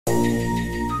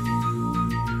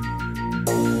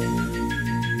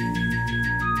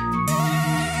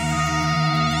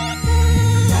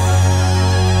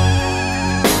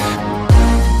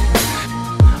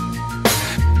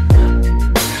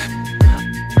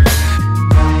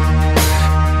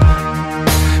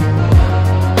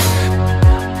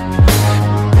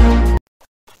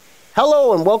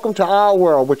Hello and welcome to Our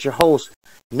World with your hosts,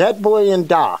 Netboy and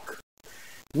Doc.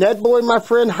 Netboy, my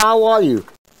friend, how are you?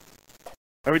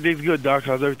 Everything's good, Doc.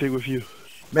 How's everything with you?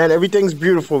 Man, everything's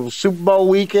beautiful. Super Bowl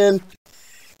weekend,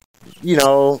 you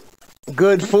know,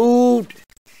 good food,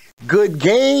 good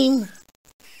game.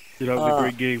 That was a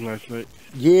great game last night.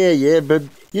 Yeah, but,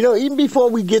 even before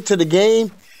we get to the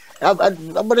game, I'm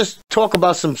going to talk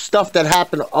about some stuff that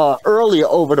happened earlier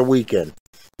over the weekend.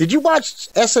 Did you watch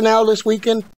SNL this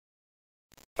weekend?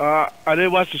 I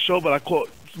didn't watch the show, but I caught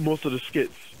most of the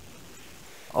skits.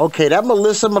 Okay, that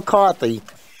Melissa McCarthy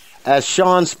as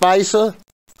Sean Spicer,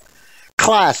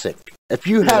 classic. If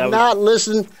you have not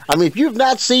listened, if you've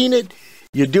not seen it,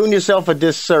 you're doing yourself a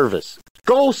disservice.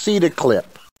 Go see the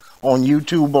clip on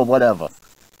YouTube or whatever.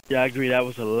 Yeah, I agree. That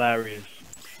was hilarious.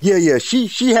 Yeah.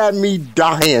 She had me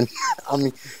dying.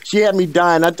 She had me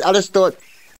dying. I just thought,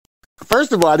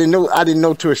 first of all, I didn't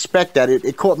know to expect that.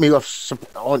 It caught me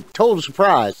on total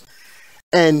surprise,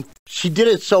 and she did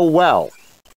it so well.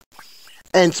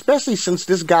 And especially since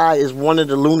this guy is one of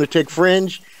the lunatic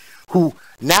fringe, who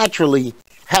naturally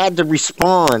had to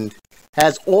respond,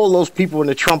 as all those people in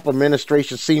the Trump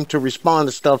administration seem to respond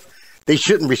to stuff they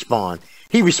shouldn't respond.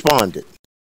 He responded.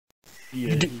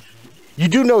 Yeah. You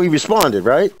do know he responded,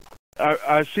 right?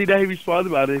 I see that he responded,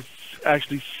 but I didn't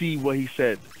actually see what he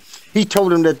said. He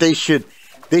told them that they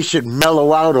should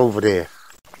mellow out over there.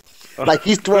 Like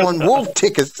he's throwing wolf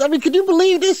tickets. Can you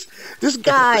believe this? This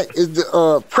guy is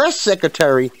the press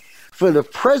secretary for the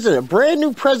president, brand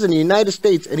new president of the United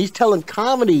States, and he's telling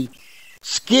comedy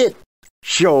skit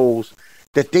shows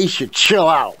that they should chill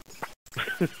out.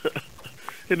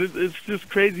 And it's just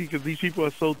crazy because these people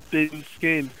are so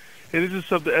thin-skinned. And this is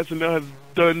something SNL has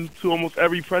done to almost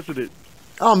every president.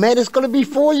 Oh man, it's gonna be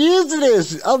 4 years of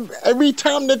this. Every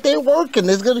time that they're working,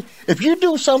 if you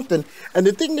do something. And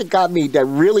the thing that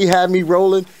really had me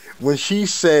rolling, when she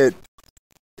said,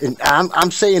 and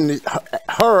I'm saying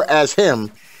her as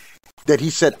him, that he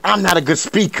said, "I'm not a good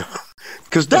speaker,"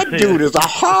 because that dude is a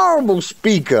horrible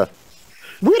speaker.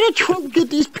 Where did Trump get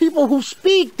these people who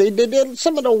speak? They're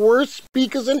some of the worst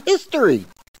speakers in history.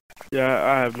 Yeah,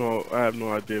 I have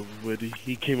no idea where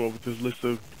he came up with this list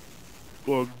of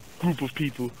group of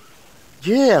people.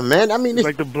 Yeah, man. It's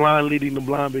like the blind leading the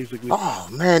blind, basically. Oh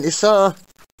man, it's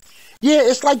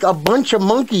like a bunch of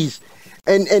monkeys,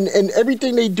 and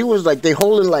everything they do is like they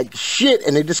holding like shit,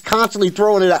 and they just constantly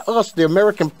throwing it at us, the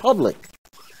American public.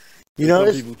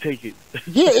 Some people take it.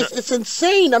 Yeah, it's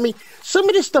insane. Some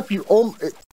of this stuff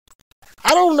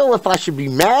I don't know if I should be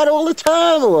mad all the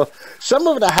time, or some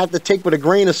of it I have to take with a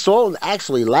grain of salt and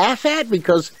actually laugh at,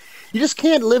 because you just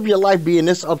can't live your life being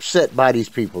this upset by these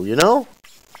people, Yeah,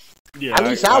 At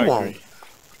least I won't. Agree.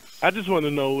 I just want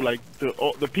to know, like,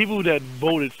 the people that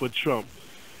voted for Trump,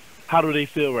 how do they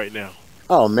feel right now?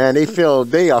 Oh man,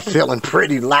 they are feeling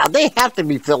pretty loud. They have to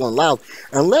be feeling loud,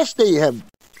 unless they have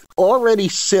already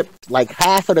sipped like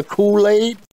half of the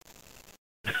Kool-Aid.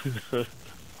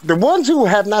 The ones who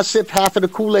have not sipped half of the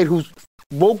Kool-Aid, who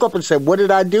woke up and said, "What did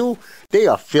I do?" They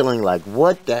are feeling like,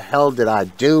 "What the hell did I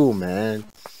do, man?"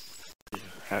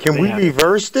 Can we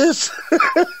reverse this?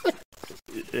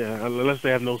 Yeah, unless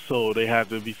they have no soul, they have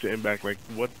to be sitting back like,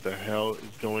 what the hell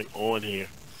is going on here?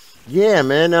 Yeah,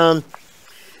 man.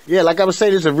 Yeah, like I was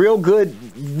saying, it's a real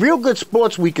good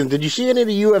sports weekend. Did you see any of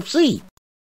the UFC?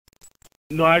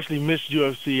 No, I actually missed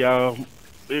UFC.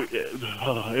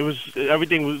 It was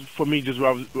everything was for me just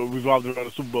revolved around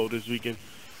the Super Bowl this weekend.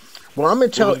 Well, I'm gonna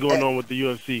tell you what's going on with the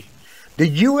UFC. The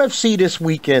UFC this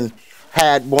weekend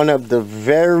had one of the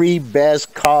very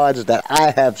best cards that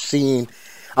I have seen.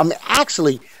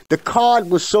 Actually, the card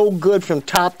was so good from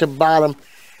top to bottom.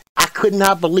 I could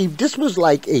not believe this was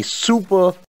like a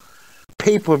super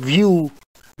pay-per-view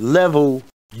level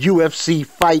UFC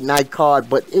fight night card,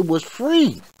 but it was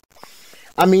free.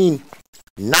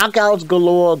 Knockouts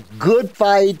galore, good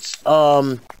fights.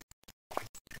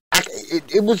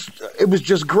 It was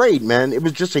just great, man. It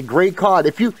was just a great card.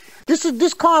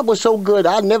 This card was so good.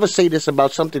 I'll never say this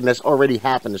about something that's already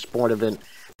happened, a sport event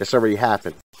that's already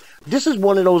happened. This is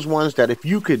one of those ones that if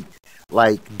you could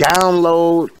like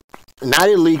download, not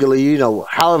illegally,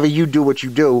 however you do what you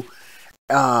do,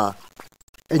 and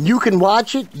you can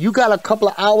watch it. You got a couple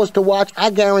of hours to watch.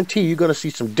 I guarantee you're going to see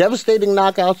some devastating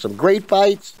knockouts, some great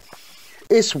fights.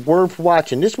 It's worth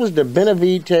watching. This was the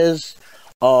Benavidez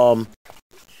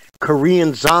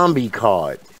Korean Zombie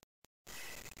card.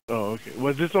 Oh, okay.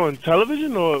 Was this on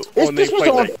television or this was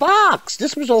on Fox?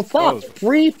 This was on Fox. Oh.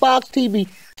 Free Fox TV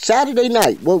Saturday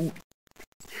night. Well,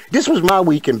 this was my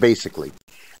weekend basically.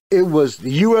 It was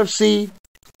the UFC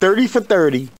 30 for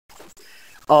 30.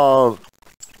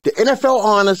 the NFL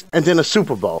honors, and then a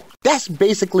Super Bowl. That's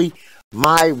basically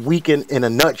my weekend in a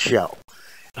nutshell.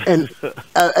 And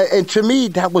to me,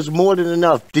 that was more than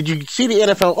enough. Did you see the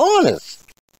NFL honors?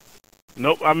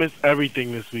 Nope, I missed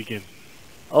everything this weekend.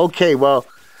 Okay, well,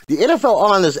 the NFL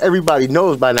honors, everybody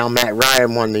knows by now. Matt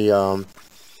Ryan won the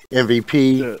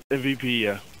MVP. The MVP,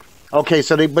 yeah. Okay,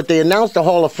 so they announced the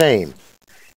Hall of Fame.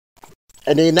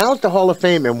 And they announced the Hall of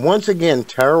Fame, and once again,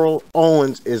 Terrell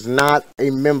Owens is not a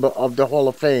member of the Hall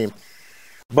of Fame.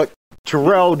 But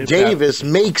Terrell Davis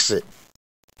makes it.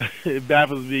 It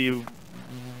baffles me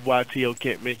why T.O.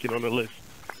 can't make it on the list.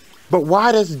 But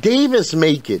why does Davis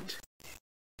make it?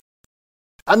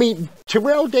 I mean,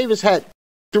 Terrell Davis had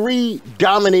 3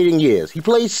 dominating years. He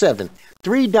played 7.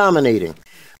 3 dominating.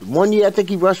 One year, I think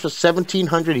he rushed for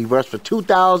 1,700. He rushed for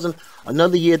 2,000.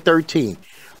 Another year, 13.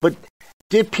 But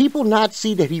did people not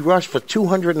see that he rushed for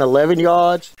 211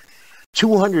 yards,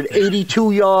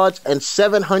 282 yards, and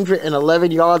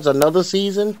 711 yards another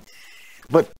season?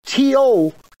 But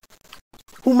T.O.,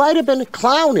 who might have been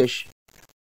clownish,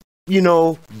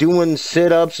 doing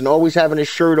sit-ups and always having his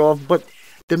shirt off, but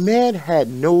the man had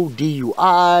no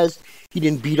DUIs. He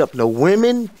didn't beat up no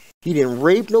women. He didn't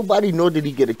rape nobody, nor did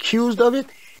he get accused of it.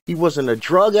 He wasn't a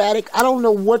drug addict. I don't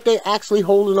know what they actually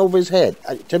holding over his head.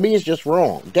 To me, it's just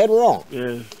wrong. Dead wrong.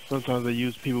 Yeah, sometimes they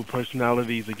use people's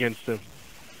personalities against them.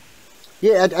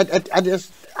 Yeah,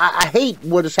 I hate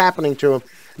what is happening to him.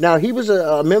 Now, he was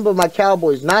a member of my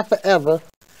Cowboys, not forever,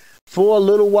 for a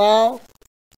little while.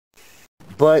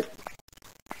 But,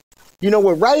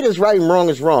 what right is right and wrong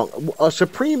is wrong. A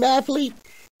supreme athlete,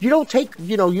 you don't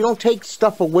take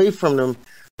stuff away from them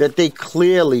that they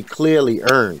clearly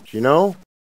earned,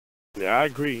 Yeah, I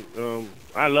agree.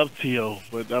 I love T.O.,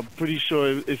 but I'm pretty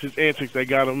sure it's his antics that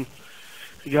got him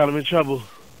in trouble.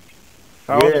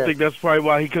 I also think that's probably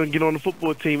why he couldn't get on the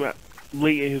football team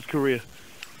late in his career.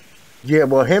 Yeah,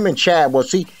 well, him and Chad,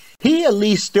 see, he at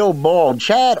least still balled.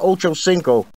 Chad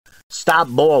Ochocinco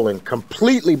stopped balling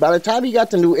completely. By the time he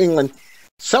got to New England,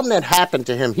 something had happened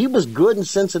to him. He was good in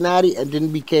Cincinnati and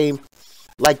then became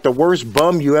like the worst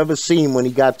bum you ever seen when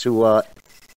he got to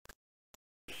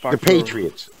the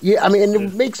Patriots. Yeah, I mean, and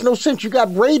it makes no sense. You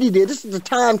got Brady there. This is the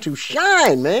time to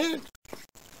shine, man.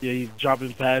 Yeah, he's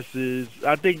dropping passes.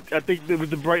 I think there was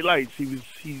the bright lights. He was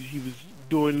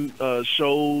doing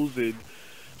shows and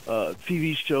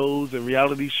TV shows and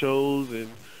reality shows, and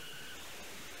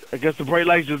I guess the bright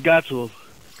lights just got to him.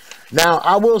 Now,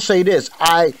 I will say this.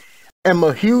 I am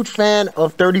a huge fan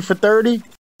of 30 for 30.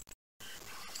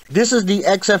 This is the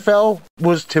XFL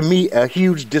was, to me, a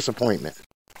huge disappointment.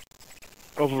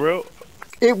 Oh, for real?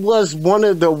 It was one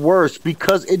of the worst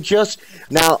because it just...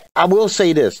 Now, I will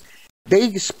say this.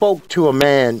 They spoke to a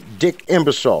man, Dick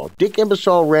Ebersol. Dick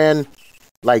Ebersol ran,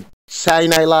 like, Saturday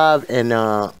Night Live and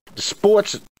the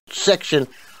sports section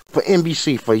for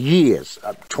NBC for years.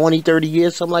 20, 30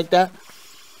 years, something like that.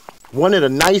 One of the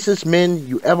nicest men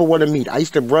you ever want to meet. I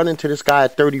used to run into this guy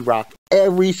at 30 Rock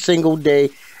every single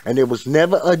day, and there was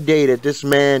never a day that this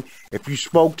man, if you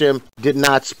spoke to him, did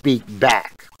not speak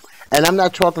back. And I'm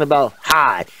not talking about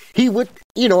hi. He would,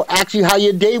 ask you how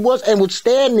your day was and would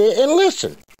stand there and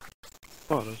listen.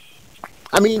 Oh,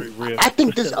 I mean, I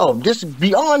think this is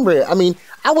beyond rare. I mean,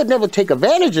 I would never take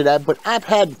advantage of that, but I've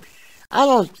had,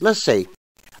 let's say,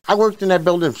 I worked in that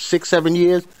building for 6, 7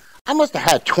 years. I must have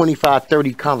had 25,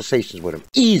 30 conversations with him.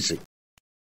 Easy.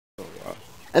 Oh, wow.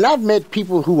 And I've met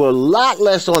people who are a lot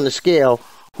less on the scale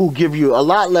who give you a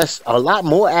lot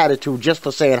more attitude just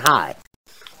for saying hi.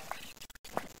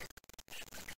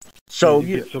 So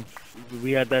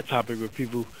we had that topic where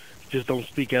people just don't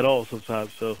speak at all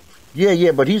sometimes. So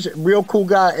yeah, but he's a real cool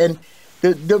guy. And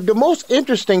the most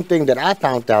interesting thing that I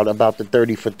found out about the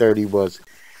 30 for 30 was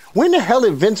when the hell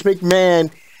did Vince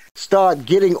McMahon start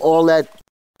getting all that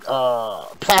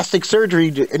plastic surgery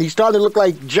and he started to look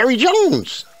like Jerry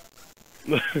Jones?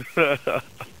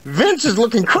 Vince is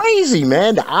looking crazy,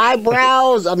 man. The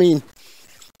eyebrows. I mean,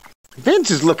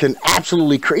 Vince is looking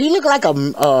absolutely crazy. He look like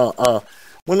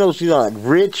one of those, like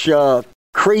rich,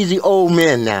 crazy old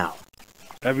men now.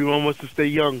 Everyone wants to stay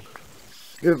young.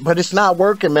 But it's not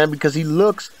working, man, because he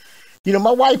looks...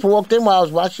 my wife walked in while I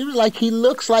was watching. She was like, he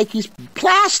looks like he's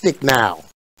plastic now.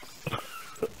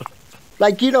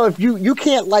 Like, if you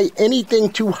can't light anything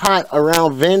too hot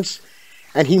around Vince,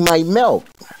 and he might melt.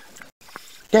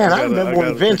 Damn, I remember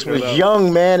when Vince was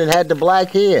young, man, and had the black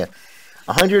hair.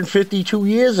 152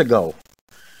 years ago.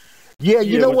 Yeah,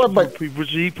 you know what? But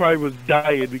he probably was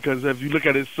dying because if you look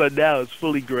at his son now, it's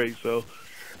fully gray. So,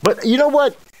 but you know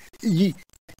what?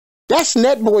 That's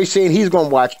Netboy saying he's going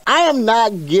to watch. I am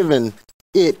not giving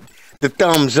it the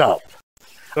thumbs up.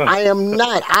 I am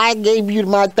not. I gave you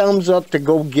my thumbs up to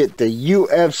go get the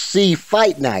UFC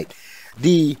Fight Night.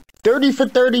 The 30 for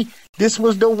 30, this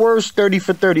was the worst 30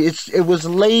 for 30. It was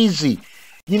lazy.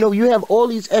 You know, you have all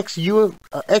these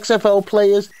XFL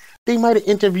players. They might have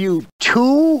interviewed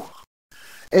two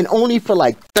and only for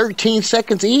like 13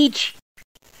 seconds each.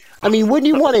 I mean, wouldn't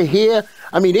you want to hear?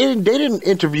 I mean, they didn't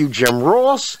interview Jim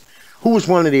Ross, who was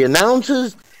one of the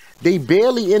announcers. They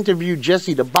barely interviewed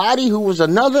Jesse the Body, who was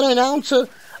another announcer.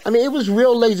 I mean, it was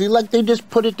real lazy. Like, they just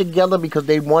put it together because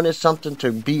they wanted something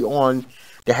to be on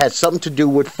that had something to do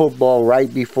with football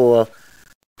right before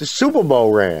the Super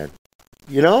Bowl ran.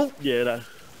 You know? Yeah.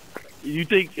 You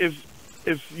think if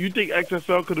you think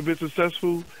XFL could have been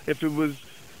successful if it would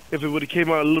have came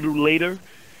out a little later,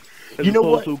 as you know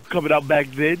opposed what? to coming out back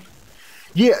then?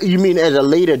 Yeah, you mean at a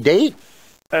later date?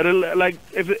 Like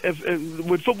if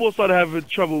when football started having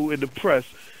trouble in the press,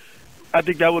 I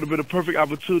think that would have been a perfect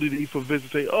opportunity for Vince to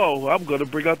say, "Oh, I'm going to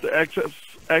bring out the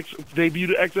debut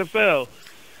the XFL."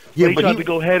 Yeah, but he tried to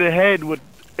go head to head with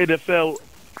NFL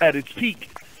at its peak.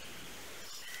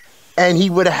 And he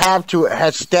would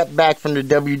have stepped back from the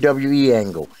WWE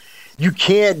angle. You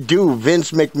can't do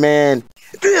Vince McMahon,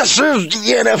 this is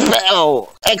the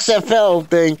NFL, XFL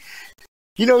thing.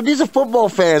 You know, these are football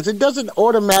fans. It doesn't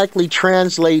automatically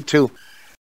translate to,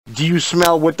 do you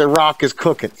smell what The Rock is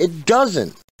cooking? It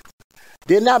doesn't.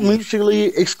 They're not mutually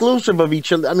exclusive of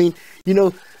each other. I mean, you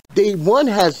know, one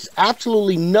has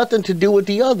absolutely nothing to do with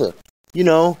the other, you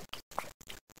know.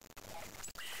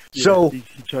 Yeah, so he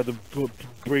tried to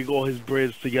bring all his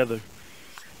brands together.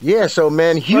 Yeah, so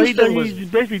man, Houston he's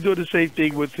basically doing the same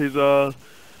thing with his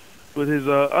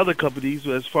other companies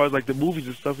as far as like the movies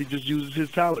and stuff. He just uses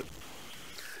his talent.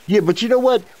 Yeah, but you know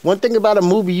what? One thing about a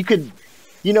movie, you could,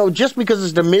 you know, just because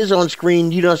it's The Miz on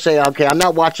screen, you don't say, okay, I'm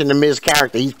not watching The Miz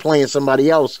character. He's playing somebody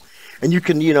else. And you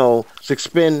can, you know,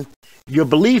 suspend your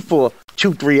belief for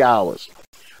 2-3 hours.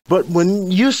 But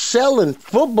when you're selling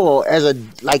football as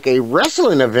a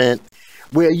wrestling event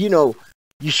where, you know,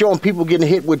 you're showing people getting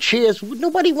hit with chairs,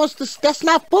 nobody wants to, that's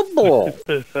not football.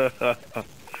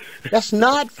 That's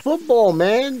not football,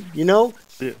 man, you know?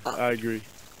 Yeah, I agree.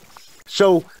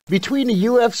 So between the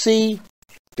UFC,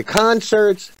 the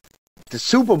concerts, the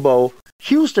Super Bowl,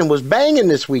 Houston was banging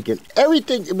this weekend.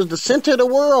 Everything, it was the center of the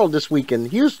world this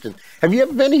weekend, Houston. Have you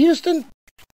ever been to Houston?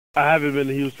 I haven't been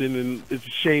to Houston, and it's a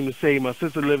shame to say. My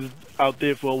sister lives out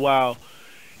there for a while,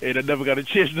 and I never got a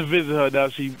chance to visit her. Now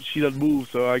she doesn't move,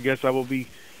 so I guess I will be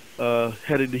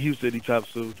headed to Houston anytime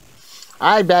soon.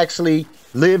 I've actually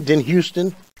lived in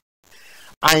Houston.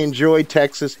 I enjoy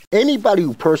Texas. Anybody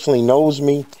who personally knows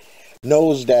me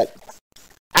knows that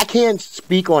I can't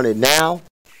speak on it now,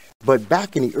 but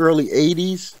back in the early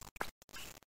 80s,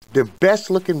 the best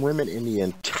looking women in the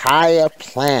entire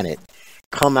planet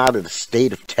come out of the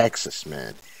state of Texas,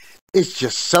 man. It's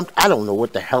just something, I don't know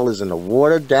what the hell is in the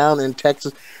water down in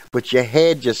Texas, but your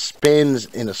head just spins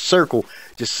in a circle,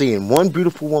 just seeing one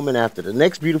beautiful woman after the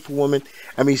next beautiful woman.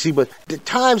 I mean, see, but the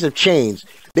times have changed.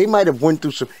 They might have went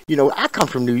through some, you know, I come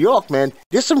from New York, man.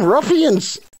 There's some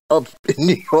ruffians of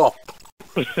New York.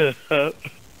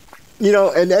 You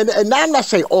know, and I'm not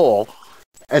saying all,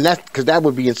 and that's because that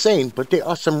would be insane, but there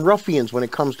are some ruffians when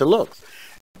it comes to looks.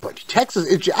 But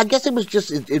Texas, I guess it was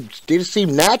just, it just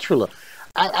seemed natural.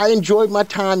 I enjoyed my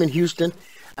time in Houston,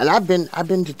 and I've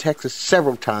been to Texas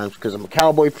several times because I'm a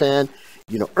Cowboy fan,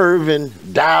 you know, Irvin,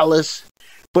 Dallas.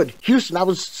 But Houston, I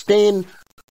was staying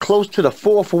close to the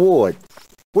 4th Ward,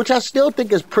 which I still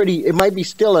think is pretty, it might be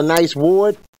still a nice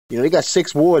ward. You know, they got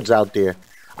 6 wards out there.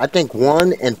 I think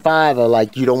 1 and 5 are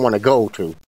like you don't want to go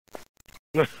to.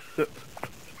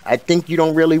 I think you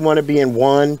don't really want to be in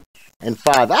 1 and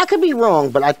 5. I could be wrong,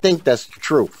 but I think that's the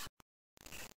truth.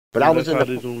 But I was in the...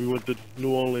 when we went to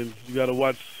New Orleans. You got to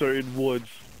watch certain woods.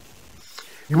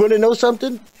 You want to know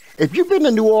something? If you've been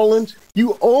to New Orleans,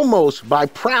 you almost, by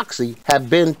proxy, have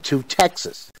been to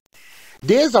Texas.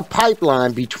 There's a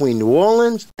pipeline between New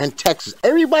Orleans and Texas.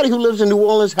 Everybody who lives in New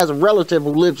Orleans has a relative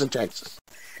who lives in Texas,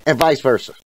 and vice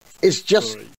versa. It's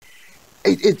just...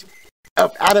 It's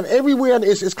out of everywhere,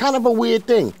 it's kind of a weird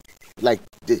thing. Like...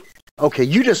 Okay,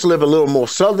 you just live a little more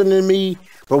southern than me,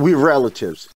 but we're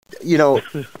relatives, you know.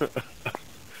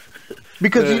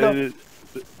 Because, you know...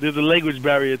 There's a language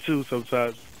barrier, too,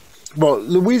 sometimes. Well,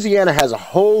 Louisiana has a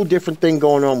whole different thing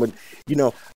going on with, you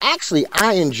know... Actually,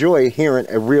 I enjoy hearing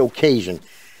a real Cajun.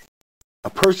 A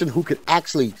person who could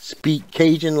actually speak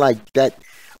Cajun like that.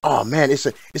 Oh, man, it's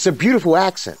a beautiful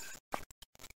accent.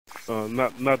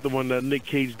 Not the one that Nick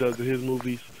Cage does in his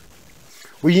movies.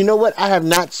 Well, you know what? I have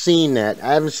not seen that.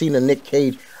 I haven't seen a Nick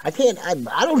Cage. I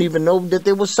don't even know that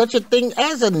there was such a thing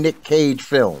as a Nick Cage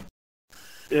film.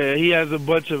 Yeah, he has a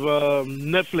bunch of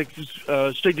Netflix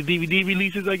straight to DVD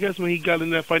releases. I guess when he got in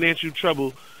that financial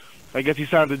trouble, I guess he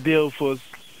signed a deal for.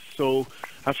 So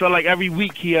I felt like every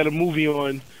week he had a movie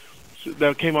on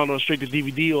that came out on straight to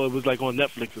DVD, or it was like on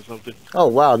Netflix or something. Oh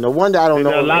wow! No wonder I don't And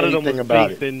know a lot of them anything was about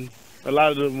based it. in. A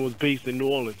lot of them was based in New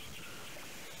Orleans.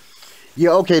 Yeah,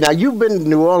 okay. Now you've been to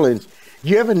New Orleans.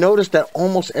 You ever notice that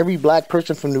almost every black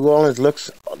person from New Orleans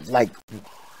looks like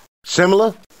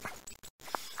similar?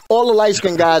 All the light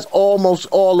skinned guys almost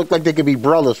all look like they could be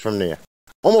brothers from there.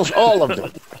 Almost all of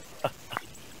them.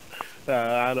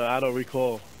 I don't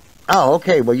recall. Oh,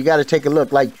 okay. Well, you got to take a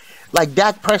look. Like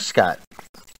Dak Prescott,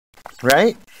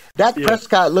 right? Dak Yeah.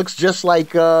 Prescott looks just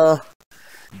like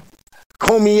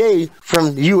Cormier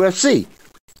from UFC.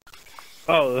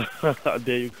 Oh,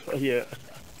 there you go. Yeah.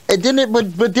 And then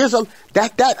but there's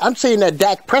that I'm saying that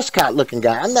Dak Prescott looking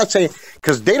guy. I'm not saying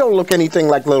because they don't look anything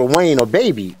like Lil Wayne or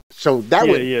Baby, so that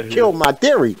would kill my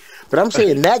theory. But I'm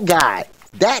saying that guy,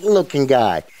 that looking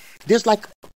guy, there's like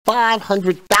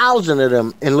 500,000 of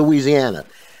them in Louisiana.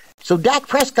 So Dak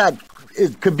Prescott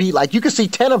could be like you could see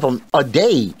 10 of them a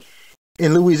day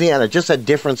in Louisiana, just at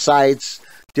different sites,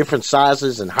 different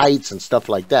sizes and heights and stuff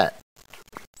like that.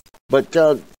 But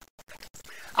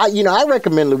I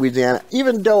recommend Louisiana,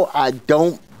 even though I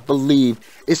don't believe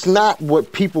it's not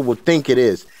what people would think it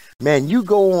is. Man, you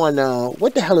go on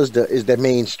what the hell is the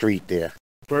main street there?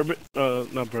 Bourbon?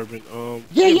 Not Bourbon.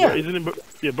 Yeah. Isn't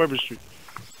it? Bourbon Street.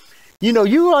 You know,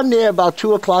 you on there about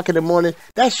 2:00 in the morning.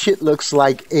 That shit looks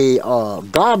like a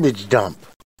garbage dump.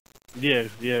 Yeah.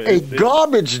 A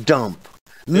garbage dump.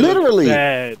 Literally.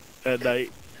 Bad at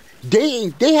night.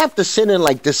 They have to send in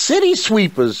like the city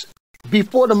sweepers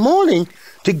before the morning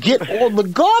to get all the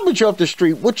garbage off the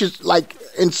street, which is like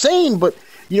insane. But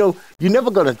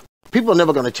people are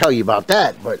never gonna tell you about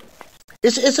that. But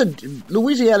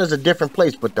Louisiana's a different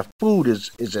place, but the food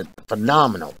is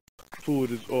phenomenal.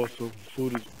 Food is awesome.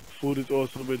 Food is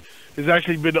awesome. And it's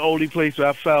actually been the only place where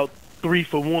I found 3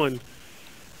 for 1.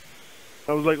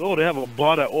 I was like, oh, they have a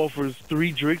bar that offers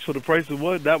 3 drinks for the price of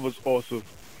 1. That was awesome.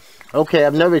 Okay,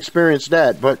 I've never experienced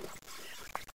that, but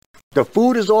the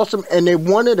food is awesome, and they're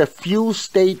one of the few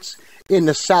states in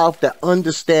the South that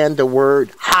understand the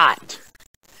word hot.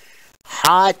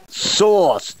 Hot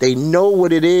sauce. They know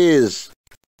what it is.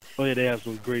 Oh, yeah, they have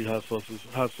some great hot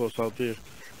sauce out there.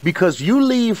 Because you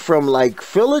leave from, like,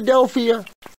 Philadelphia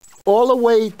all the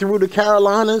way through the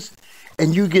Carolinas,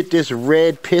 and you get this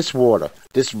red piss water,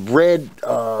 this red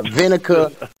vinegar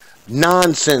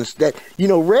nonsense that,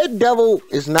 Red Devil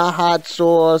is not hot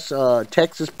sauce.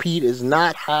 Texas Pete is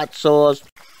not hot sauce.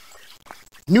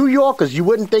 New Yorkers, you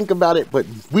wouldn't think about it, but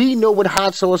we know what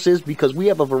hot sauce is because we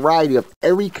have a variety of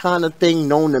every kind of thing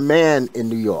known to man in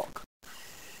New York.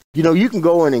 You can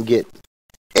go in and get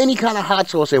any kind of hot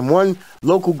sauce in one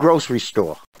local grocery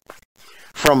store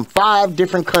from 5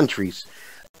 different countries.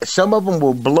 Some of them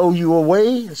will blow you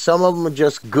away. Some of them are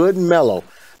just good and mellow.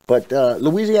 But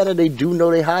Louisiana, they do know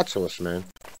their hot sauce, man.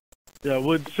 Yeah, I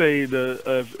would say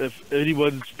if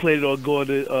anyone's planning on going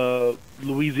to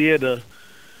Louisiana,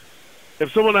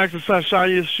 if someone asks to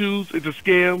shine your shoes, it's a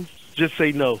scam. Just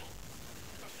say no.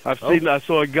 I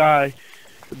saw a guy.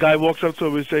 The guy walks up to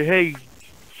him and say, "Hey,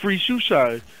 free shoe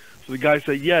shine." So the guy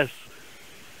said yes.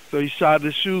 So he shined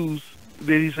the shoes.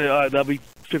 Then he said, "All right, that'll be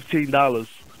 $15."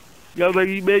 I was like,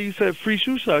 "Man, you said free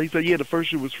shoe shine." He said, "Yeah, the first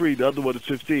shoe was free. The other one is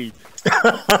 $15."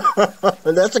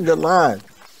 That's a good line.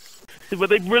 But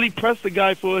they really pressed the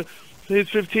guy for his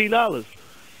 $15.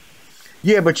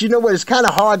 Yeah, but you know what? It's kind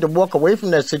of hard to walk away from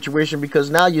that situation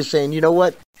because now you're saying, you know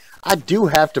what? I do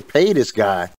have to pay this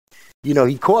guy.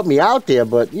 He caught me out there,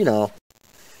 but, Yeah.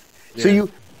 So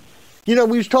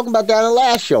we was talking about that in the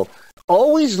last show.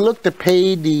 Always look to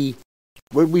pay you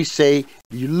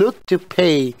look to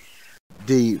pay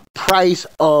the price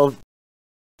of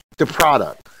the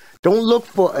product. Don't look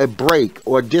for a break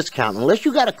or a discount. Unless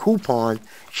you got a coupon,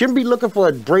 shouldn't be looking for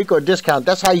a break or a discount.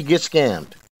 That's how you get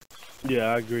scammed.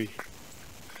 Yeah, I agree.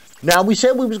 Now, we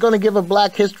said we was going to give a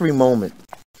Black History moment.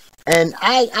 And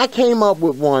I came up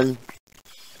with one.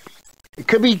 It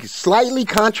could be slightly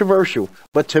controversial,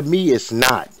 but to me, it's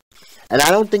not. And I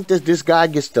don't think that this guy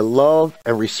gets the love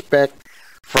and respect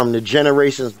from the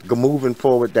generations moving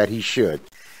forward that he should.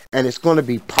 And it's going to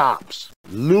be Pops,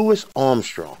 Louis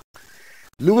Armstrong.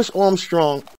 Louis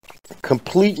Armstrong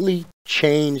completely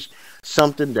changed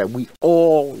something that we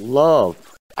all love.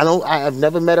 I've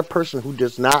never met a person who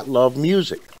does not love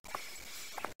music.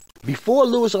 Before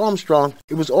Louis Armstrong,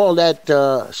 it was all that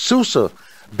Sousa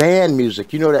band music.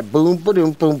 That boom, boom,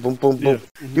 boom, boom, boom, boom. Yeah.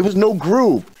 Mm-hmm. There was no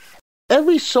groove.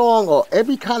 Every song or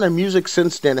every kind of music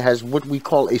since then has what we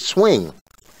call a swing.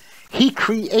 He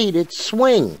created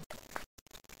swing.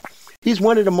 He's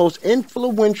one of the most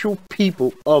influential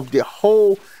people of the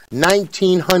whole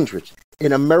 1900s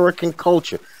in American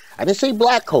culture. I didn't say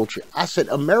black culture. I said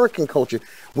American culture.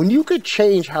 When you could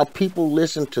change how people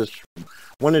listen to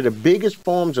one of the biggest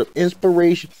forms of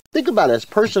inspiration, think about it. As a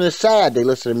person is sad, they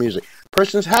listen to music.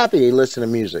 Person's happy, they listen to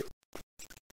music.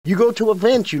 You go to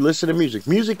events, you listen to music.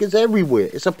 Music is everywhere.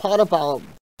 It's a part of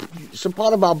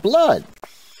our blood.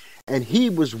 And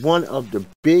he was one of the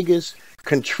biggest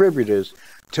contributors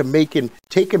to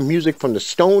taking music from the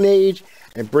Stone Age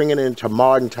and bringing it into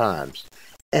modern times.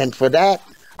 And for that,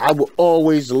 I will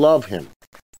always love him.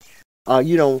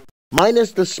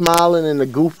 Minus the smiling and the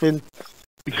goofing,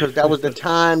 because that was the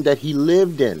time that he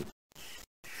lived in.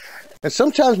 And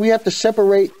sometimes we have to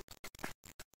separate.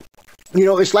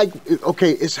 It's like,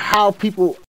 okay, it's how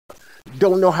people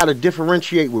don't know how to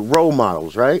differentiate with role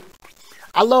models, right?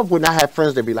 I love when I have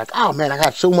friends that be like, oh man, I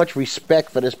have so much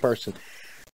respect for this person.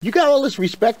 You got all this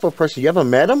respect for a person. You ever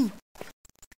met him?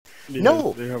 Yeah,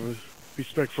 No. They have a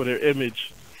respect for their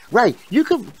image. Right.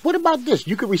 What about this?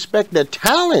 You could respect their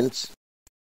talents.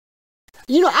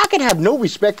 I could have no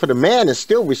respect for the man and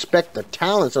still respect the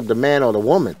talents of the man or the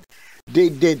woman.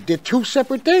 They're two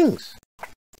separate things.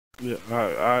 Yeah,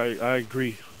 I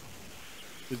agree.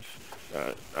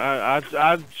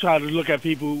 I try to look at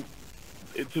people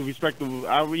to respect them.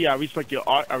 I respect your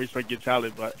art. I respect your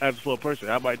talent. But as for a person,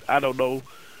 I don't know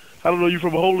you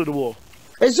from a hole in the wall.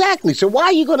 Exactly. So why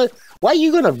are you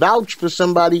gonna vouch for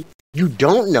somebody you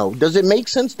don't know? Does it make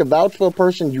sense to vouch for a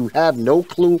person you have no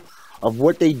clue of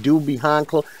what they do behind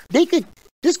clothes?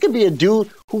 This could be a dude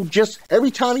who just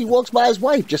every time he walks by his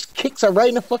wife just kicks her right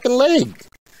in the fucking leg.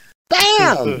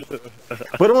 Bam!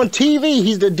 But on TV,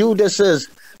 he's the dude that says,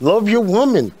 love your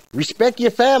woman, respect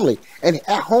your family. And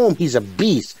at home, he's a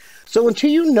beast. So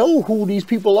until you know who these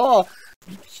people are,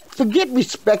 forget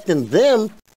respecting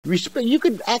them. You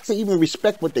could actually even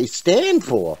respect what they stand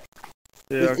for.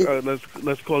 Yeah,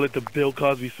 let's call it the Bill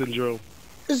Cosby syndrome.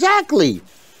 Exactly.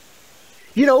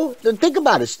 Think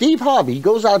about it. Steve Harvey, he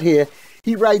goes out here,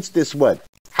 he writes this,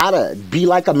 how to be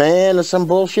like a man or some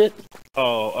bullshit?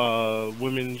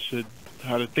 Women should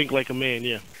how to think like a man,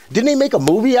 yeah. Didn't they make a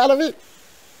movie out of it?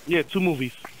 Yeah, 2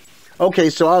 movies. Okay,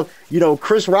 so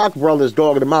Chris Rock brothers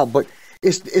dogging him out, but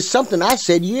it's something I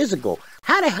said years ago.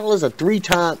 How the hell is a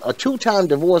 2-time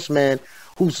divorced man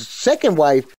whose second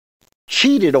wife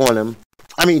cheated on him,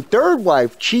 third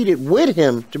wife cheated with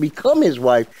him to become his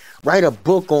wife, write a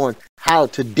book on how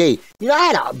to date? I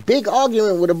had a big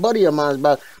argument with a buddy of mine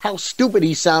about how stupid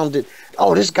he sounded.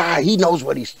 Oh, this guy, he knows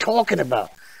what he's talking about.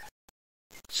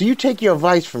 So you take your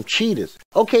advice from cheaters.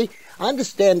 Okay, I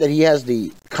understand that he has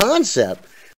the concept,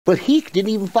 but he didn't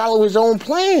even follow his own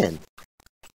plan.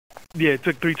 Yeah, it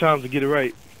took 3 times to get it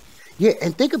right. Yeah,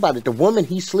 and think about it. The woman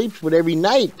he sleeps with every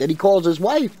night that he calls his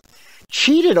wife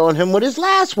cheated on him with his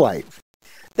last wife.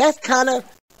 That's kind of,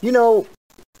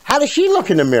 how does she look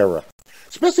in the mirror?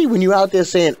 Especially when you're out there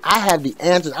saying, I have the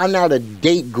answers. I'm now the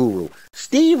date guru.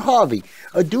 Steve Harvey,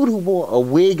 a dude who wore a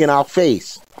wig in our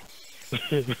face.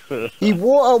 He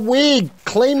wore a wig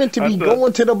claiming to be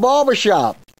going to the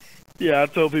barbershop. Yeah, I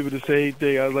told people the same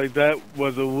thing. I was like, that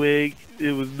was a wig.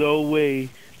 There was no way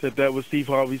that was Steve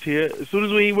Harvey's hair. As soon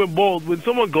as when he went bald, when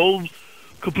someone goes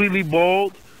completely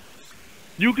bald,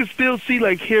 you can still see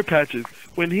like hair patches.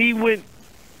 When he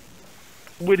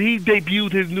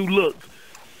debuted his new look,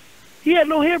 he had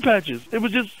no hair patches. It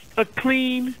was just a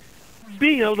clean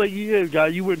being. I was like, yeah, guy,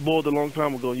 you went bald a long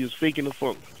time ago. You was faking the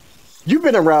funk. You've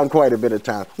been around quite a bit of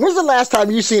time. When's the last time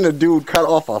you seen a dude cut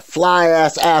off a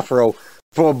fly-ass afro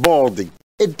for a baldy?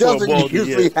 It doesn't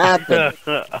usually happen.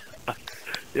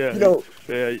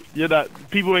 Yeah, you're not.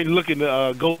 People ain't looking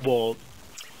to go bald.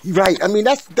 Right.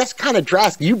 That's kind of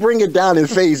drastic. You bring it down in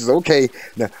phases. Okay.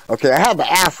 Now, I have an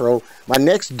afro. My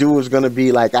next do is going to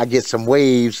be like I get some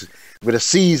waves with a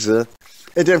Caesar.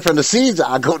 And then from the Caesar,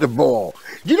 I go to bald.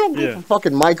 You don't go from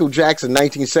fucking Michael Jackson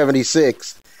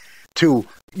 1976 to,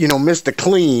 Mr.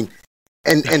 Clean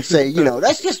and say,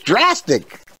 that's just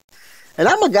drastic. And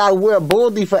I'm a guy who wear a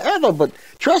baldy forever, but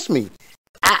trust me,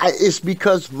 it's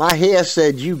because my hair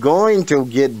said you going to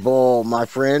get bald, my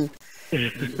friend.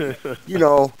 Because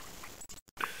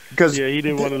he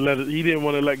didn't want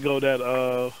to let go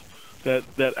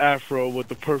that afro with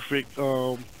the perfect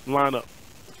lineup.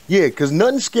 Yeah, because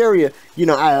nothing scarier.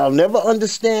 I'll never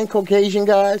understand Caucasian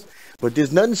guys, but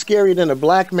there's nothing scarier than a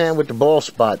black man with the bald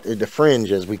spot, the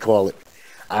fringe, as we call it.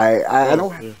 I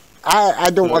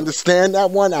don't understand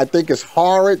that one. I think it's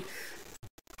horrid.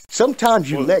 Sometimes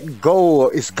you let go.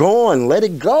 It's gone. Let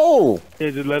it go. Yeah,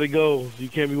 just let it go. You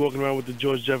can't be walking around with the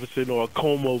George Jefferson or a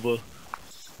comb over.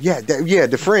 Yeah, yeah,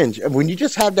 the fringe. When you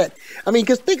just have that, I mean,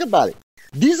 because think about it.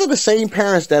 These are the same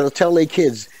parents that'll tell their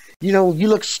kids, you know, you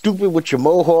look stupid with your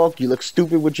mohawk, you look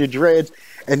stupid with your dreads,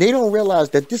 and they don't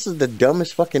realize that this is the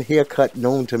dumbest fucking haircut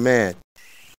known to man.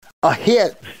 A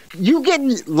hair, you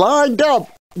get lined up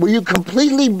where you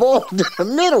completely bald in the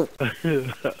middle.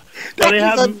 That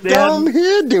is a dumb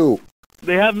hairdo.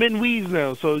 They have men weaves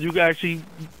now, so you can actually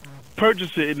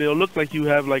purchase it, and it'll look like you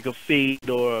have like a fade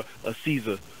or a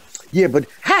Caesar. Yeah, but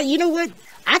how? You know what?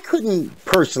 I couldn't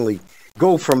personally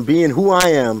go from being who I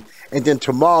am and then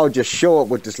tomorrow just show up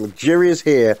with this luxurious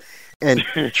hair and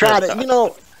try to, you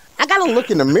know, I gotta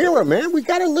look in the mirror, man. We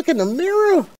gotta look in the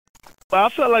mirror. Well, I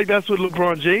felt like that's what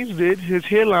LeBron James did. His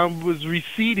hairline was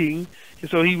receding, and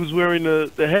so he was wearing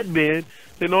the headband.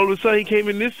 Then all of a sudden he came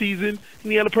in this season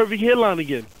and he had a perfect hairline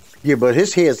again. Yeah, but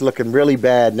his hair is looking really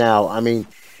bad now. I mean,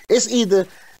 it's either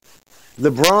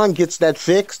LeBron gets that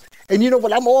fixed, and you know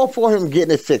what? I'm all for him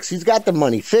getting it fixed. He's got the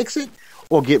money. Fix it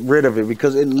or get rid of it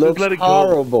because it looks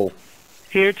horrible. Go.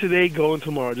 Hair today, going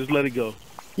tomorrow. Just let it go.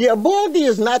 Yeah, baldy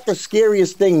is not the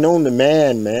scariest thing known to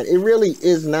man. It really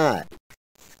is not.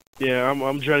 Yeah,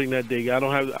 I'm dreading that day. I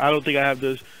don't think I have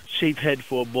the shaped head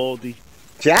for a baldy.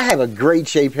 See, I have a great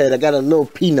shaped head. I got a little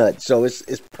peanut, so it's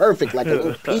perfect, like a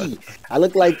little pea. I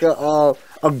look like a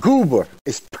goober.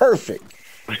 It's perfect.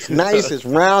 It's nice. It's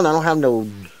round. I don't have no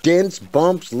dents,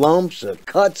 bumps, lumps, or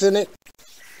cuts in it.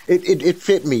 It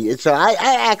fit me. I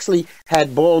actually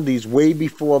had baldies way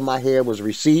before my hair was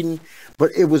receding,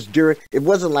 but it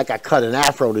wasn't like I cut an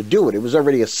afro to do it. It was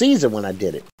already a Caesar when I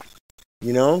did it.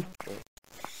 You know?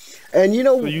 And you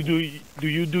know, so do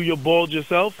you do your bald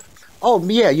yourself? Oh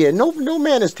yeah. No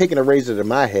man is taking a razor to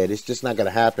my head. It's just not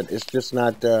gonna happen. It's just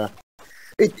not.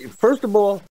 First of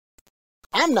all,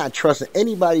 I'm not trusting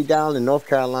anybody down in North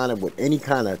Carolina with any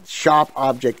kind of sharp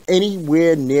object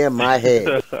anywhere near my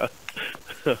head.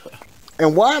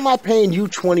 And why am I paying you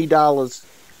 $20?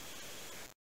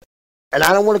 And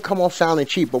I don't want to come off sounding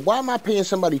cheap, but why am I paying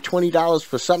somebody $20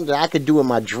 for something that I could do in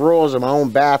my drawers in my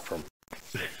own bathroom?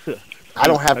 I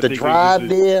don't have to drive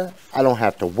there. I don't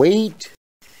have to wait.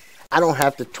 I don't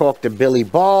have to talk to Billy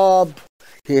Bob,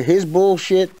 hear his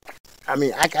bullshit. I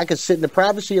mean, I could sit in the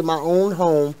privacy of my own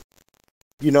home,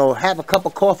 you know, have a cup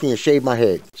of coffee and shave my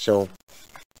head. So.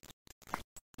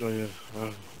 Oh, yeah.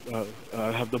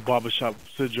 I have the barbershop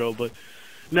syndrome, but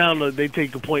now they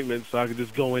take appointments, so I can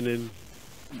just go in and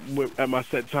at my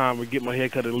set time and get my hair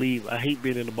cut and leave. I hate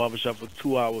being in the barbershop for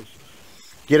 2 hours.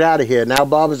 Get out of here. Now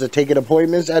barbers are taking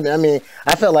appointments. I mean,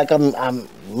 I felt like I'm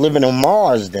living on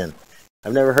Mars then.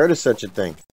 I've never heard of such a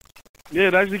thing. Yeah,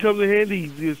 it actually comes in handy.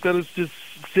 Instead of just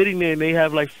sitting there and they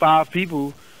have like 5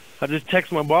 people, I just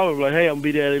text my barber like, hey, I'm going to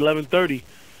be there at 11:30.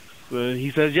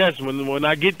 He says yes. When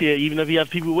I get there, even if he has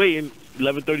people waiting,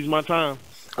 11:30 is my time.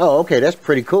 Oh, okay. That's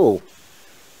pretty cool.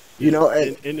 You know,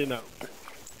 in and out.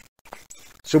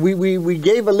 So we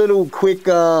gave a little quick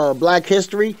Black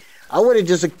History. I want to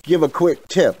just give a quick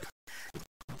tip.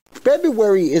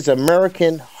 February is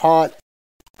American Heart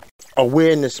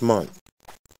Awareness Month.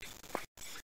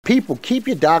 People, keep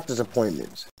your doctor's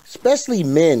appointments. Especially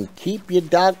men, keep your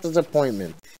doctor's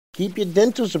appointments. Keep your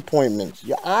dental appointments,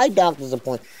 your eye doctor's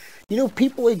appointments. You know,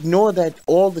 people ignore that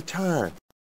all the time.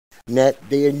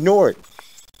 They ignore it.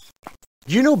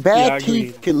 You know, bad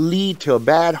teeth can lead to a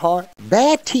bad heart.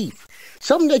 Bad teeth.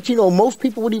 Something that, you know, most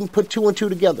people wouldn't even put 2 and 2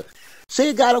 together. Say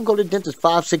a guy don't go to the dentist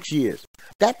 5-6 years.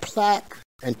 That plaque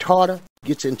and tartar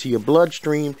gets into your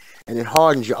bloodstream and it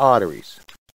hardens your arteries.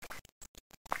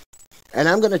 And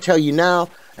I'm going to tell you now,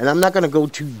 and I'm not going to go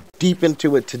too deep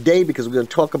into it today because we're going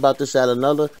to talk about this at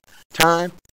another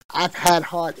time. I've had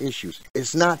heart issues.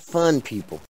 It's not fun,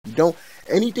 people.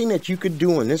 Anything that you could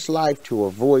do in this life to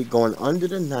avoid going under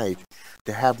the knife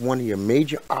to have one of your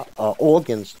major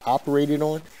organs operated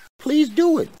on, please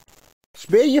do it.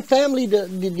 Spare your family the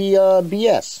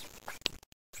BS.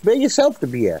 Spare yourself the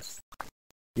BS.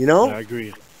 You know? Yeah, I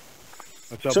agree.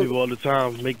 I tell people all the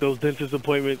time, make those dentist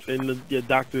appointments and your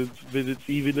doctor's visits,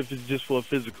 even if it's just for a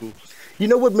physical. You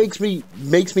know what makes me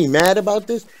mad about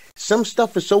this? Some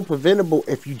stuff is so preventable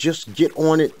if you just get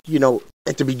on it, you know,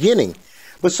 at the beginning.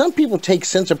 But some people take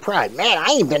sense of pride. Man,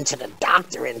 I ain't been to the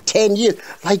doctor in 10 years.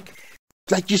 Like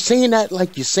you're saying that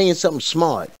like you're saying something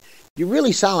smart. You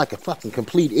really sound like a fucking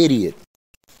complete idiot.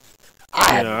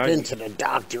 I haven't been to the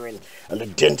doctor and the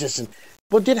dentist.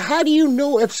 But then how do you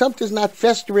know if something's not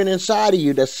festering inside of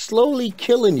you that's slowly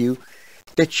killing you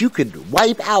that you could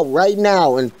wipe out right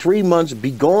now in 3 months,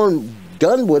 be done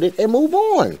with it, and move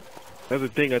on? That's the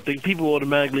thing. I think people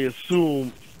automatically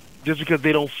assume just because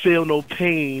they don't feel no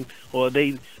pain or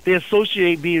they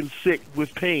associate being sick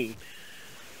with pain.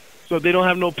 So if they don't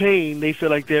have no pain, they feel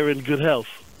like they're in good health.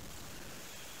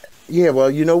 Yeah,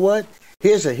 well, you know what?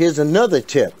 Here's another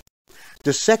tip.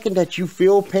 The second that you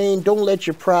feel pain, don't let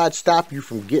your pride stop you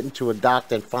from getting to a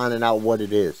doctor and finding out what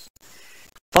it is.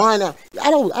 Find out.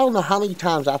 I don't know how many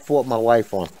times I fought my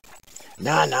wife on.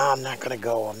 No, I'm not gonna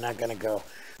go. I'm not gonna go.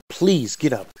 Please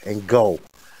get up and go.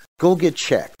 Go get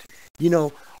checked. You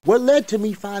know, what led to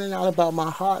me finding out about my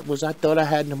heart was I thought I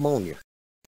had pneumonia.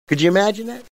 Could you imagine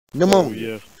that? Pneumonia.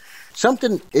 Oh, yeah.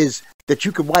 Something is that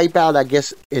you could wipe out, I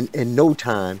guess, in no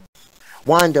time.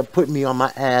 Wind up putting me on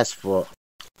my ass for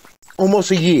almost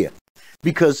a year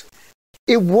because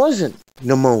it wasn't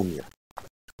pneumonia.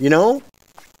 You know?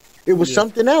 It was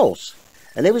something else.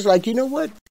 And they was like, you know what?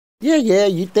 Yeah,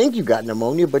 you think you got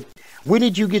pneumonia, but when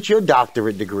did you get your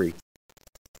doctorate degree?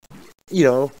 You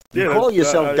know, you call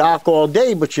yourself doc all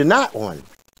day, but you're not one.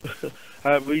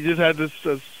 We just had this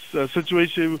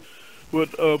situation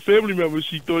with a family member.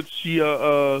 She thought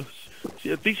I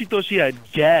think she thought she had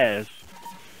gas.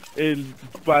 And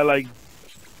by like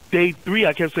day 3,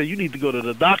 I kept saying, you need to go to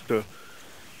the doctor.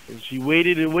 And she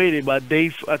waited and waited. By day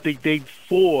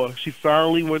 4, she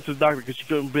finally went to the doctor because she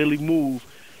couldn't barely move.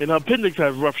 And her appendix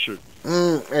had ruptured.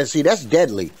 And see, that's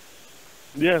deadly.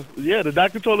 Yeah. The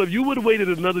doctor told her if you would have waited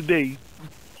another day,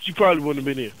 she probably wouldn't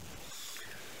have been here.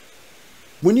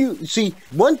 When you see,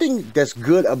 one thing that's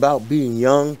good about being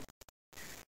young,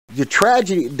 the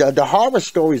tragedy, the horror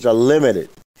stories are limited.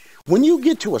 When you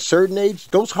get to a certain age,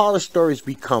 those horror stories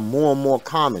become more and more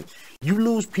common. You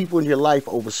lose people in your life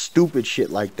over stupid shit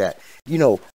like that. You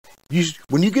know,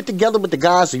 when you get together with the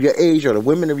guys of your age or the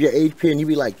women of your age peer, and you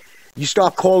be like, you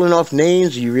start calling off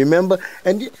names, you remember,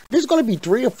 and there's going to be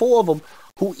 3 or 4 of them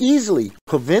who easily,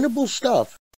 preventable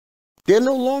stuff, they're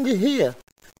no longer here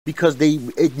because they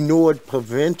ignored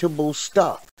preventable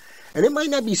stuff. And it might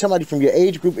not be somebody from your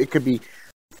age group. It could be,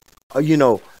 you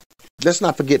know, let's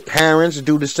not forget parents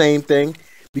do the same thing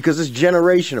because it's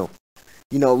generational.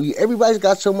 You know, everybody's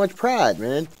got so much pride,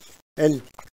 man. And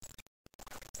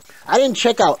I didn't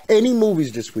check out any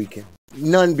movies this weekend.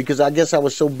 None, because I guess I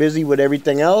was so busy with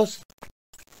everything else.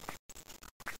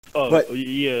 Oh, but,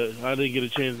 yeah, I didn't get a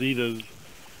chance either.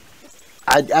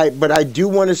 But I do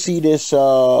want to see this,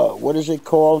 what is it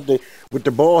called? With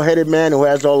the bald-headed man who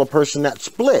has all the person that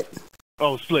Split.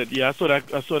 Oh, Split. Yeah, I saw that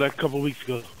a couple of weeks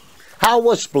ago. How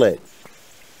was Split?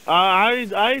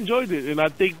 I enjoyed it, and I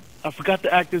think I forgot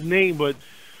the actor's name, but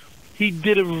he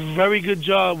did a very good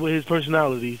job with his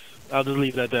personalities. I'll just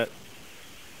leave it at that.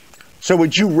 So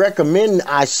would you recommend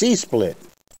I see Split?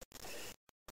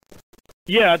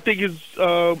 Yeah, I think it's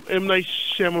M. Night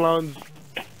Shyamalan's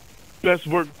best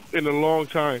work in a long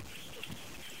time.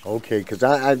 Okay, because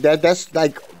that's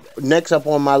like next up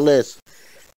on my list.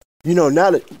 You know, now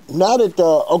that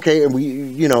and we,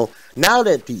 you know, now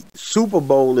that the Super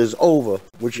Bowl is over,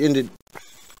 which ended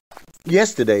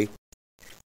yesterday,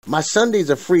 my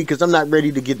Sundays are free because I'm not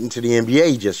ready to get into the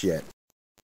NBA just yet.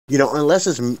 You know, unless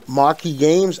it's marquee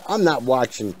games, I'm not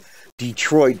watching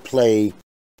Detroit play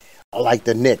like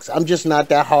the Knicks. I'm just not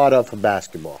that hard up for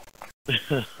basketball.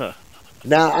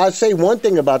 Now, I'll say one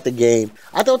thing about the game.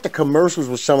 I thought the commercials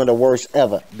were some of the worst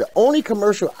ever. The only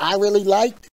commercial I really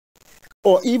liked,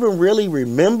 or even really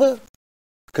remember,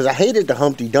 because I hated the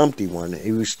Humpty Dumpty one.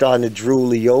 He was starting to drool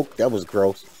the yolk. That was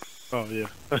gross. Oh, yeah.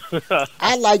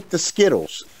 I liked the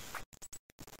Skittles.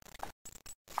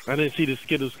 I didn't see the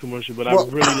Skittles commercial, but I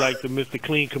really liked the Mr.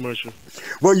 Clean commercial.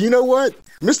 Well, you know what?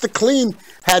 Mr. Clean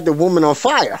had the woman on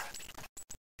fire.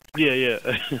 Yeah.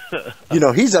 You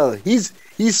know, he's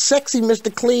sexy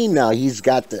Mr. Clean now. He's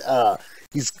got the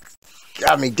he's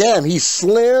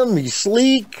slim, he's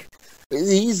sleek.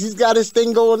 He's got his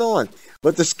thing going on.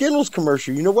 But the Skittles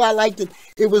commercial, you know why I liked it?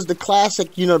 It was the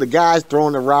classic, you know, the guy's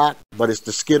throwing the rock, but it's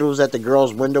the Skittles at the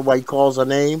girl's window while he calls her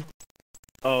name.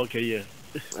 Oh, okay, yeah.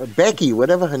 Becky,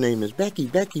 whatever her name is.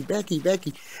 Becky.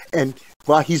 And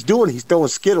while he's throwing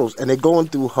Skittles, and they're going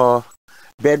through her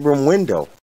bedroom window.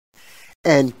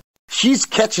 And she's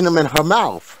catching them in her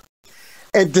mouth.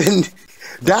 And then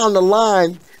down the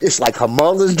line, it's like her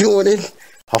mother's doing it,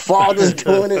 her father's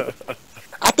doing it.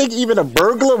 I think even a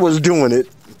burglar was doing it.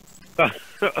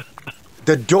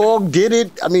 The dog did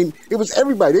it. I mean, it was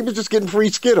everybody. They was just getting free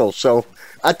Skittles. So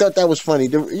I thought that was funny.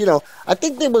 You know, I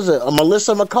think there was a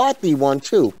Melissa McCarthy one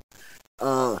too.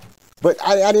 But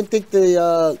I didn't think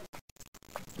the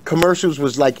commercials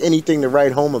was like anything to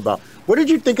write home about. What did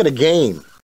you think of the game?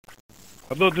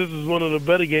 I thought this was one of the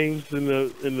better games in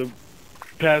the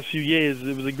past few years.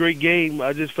 It was a great game.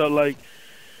 I just felt like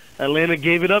Atlanta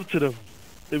gave it up to them.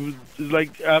 It was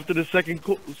like after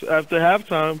after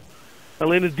halftime,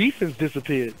 Atlanta's defense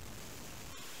disappeared.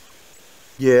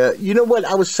 Yeah, you know what?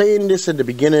 I was saying this at the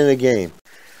beginning of the game.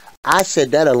 I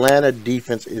said that Atlanta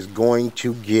defense is going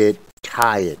to get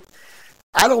tired.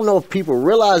 I don't know if people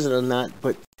realize it or not,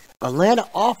 but Atlanta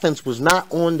offense was not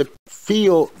on the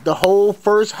field the whole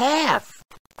first half.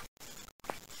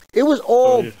 It was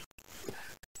all. Oh, yeah.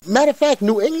 Matter of fact,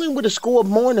 New England would have scored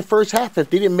more in the first half if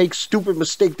they didn't make stupid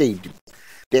mistakes. They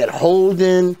had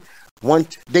holding.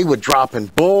 They were dropping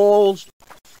balls.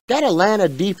 That Atlanta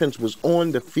defense was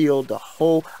on the field the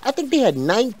whole. I think they had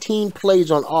 19 plays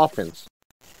on offense.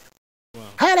 Wow.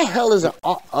 How the hell is an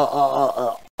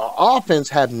offense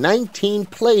have 19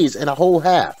 plays in a whole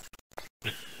half?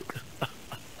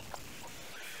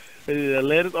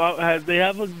 Atlanta, they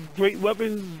have a great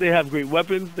weapons. They have great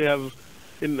weapons. They have,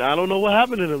 and I don't know what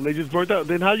happened to them. They just burnt out.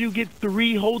 Then how you get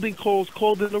 3 holding calls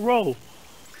called in a row?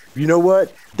 You know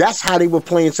what? That's how they were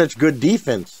playing such good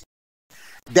defense.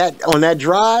 That on that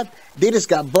drive, they just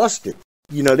got busted.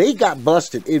 You know, they got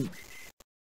busted.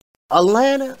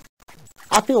 Atlanta,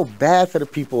 I feel bad for the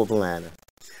people of Atlanta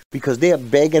because they are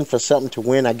begging for something to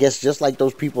win. I guess just like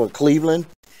those people in Cleveland,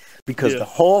 because the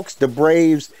Hawks, the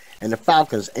Braves, and the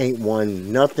Falcons ain't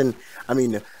won nothing. I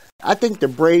mean, I think the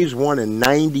Braves won in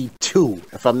 '92,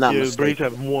 if I'm not mistaken. The Braves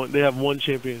have won. They have one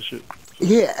championship.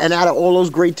 Yeah, and out of all those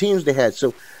great teams they had,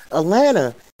 so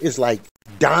Atlanta is like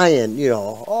dying. You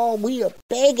know, oh, we are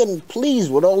begging, please,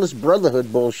 with all this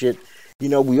brotherhood bullshit. You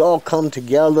know, we all come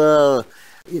together.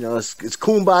 You know, it's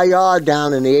kumbaya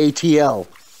down in the ATL.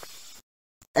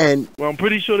 And well, I'm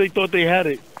pretty sure they thought they had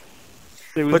it.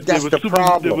 But that's the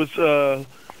problem.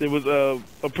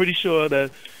 I'm pretty sure that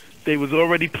they was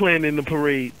already planning the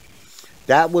parade.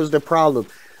 That was the problem.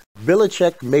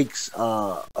 Belichick makes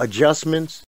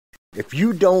adjustments. If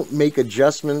you don't make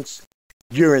adjustments,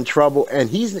 you're in trouble. And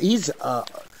he's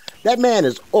that man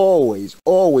is always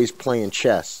playing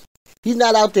chess. He's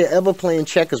not out there ever playing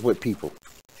checkers with people.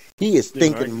 He is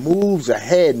thinking moves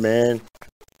ahead, man.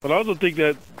 But I also think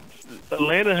that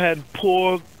Atlanta had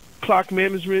poor clock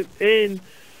management, and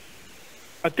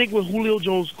I think when Julio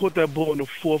Jones caught that ball in the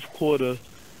fourth quarter,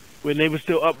 when they were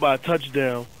still up by a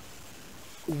touchdown,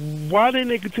 why didn't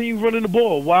they continue running the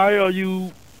ball? Why are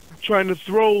you trying to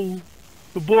throw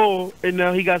the ball, and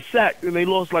now he got sacked, and they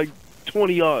lost like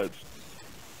 20 yards?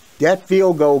 That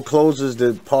field goal closes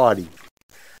the party.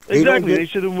 Exactly. They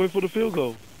should have went for the field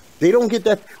goal. They don't get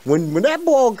that. When that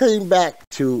ball came back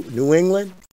to New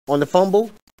England on the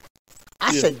fumble,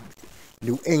 I said,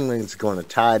 New England's going to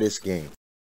tie this game.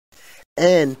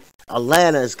 And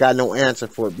Atlanta's got no answer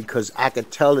for it because I could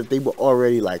tell that they were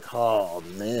already like, oh,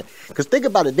 man. Because think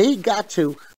about it. They got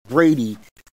to Brady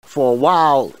for a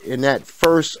while in that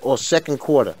first or second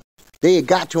quarter. They had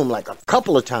got to him like a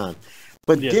couple of times.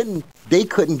 But they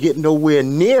couldn't get nowhere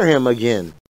near him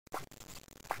again.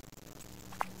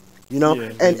 You know?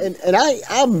 And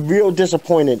I'm real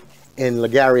disappointed in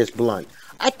Legarius Blunt.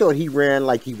 I thought he ran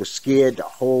like he was scared the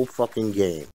whole fucking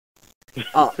game.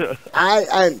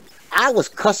 I was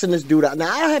cussing this dude out.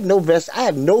 Now, I have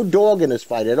no dog in this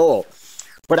fight at all.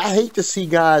 But I hate to see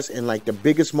guys in like the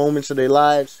biggest moments of their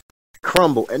lives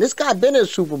crumble. And this guy been in a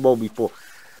Super Bowl before.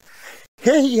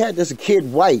 Here he had this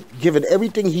kid White giving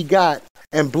everything he got.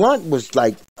 And Blunt was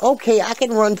like, okay, I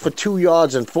can run for 2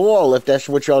 yards and fall if that's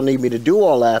what y'all need me to do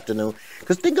all afternoon.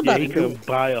 Because think about it. He could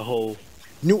buy a hole.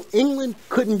 New England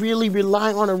couldn't really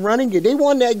rely on a running game. They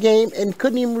won that game and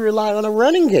couldn't even rely on a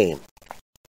running game.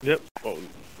 Yep. Oh,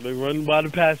 they run by the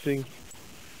passing.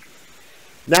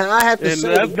 Now, I have to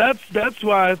say... That's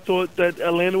why I thought that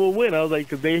Atlanta would win. I was like,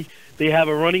 because they have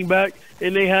a running back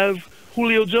and they have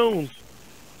Julio Jones.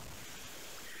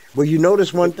 Well, you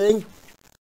notice one thing?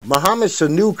 Mohamed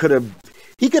Sanu could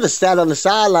have sat on the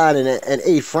sideline and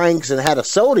ate Franks and had a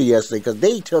soda yesterday because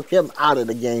they took him out of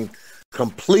the game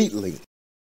completely.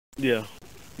 Yeah.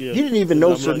 You didn't even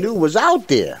know Sanu was out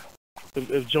there.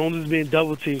 If Jones is being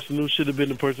double teamed, Sanu should have been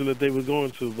the person that they were going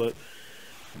to. But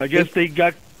I guess they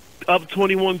got up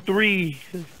 21-3.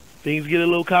 Things get a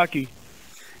little cocky.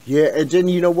 Yeah, and then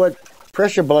you know what?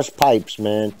 Pressure bust pipes,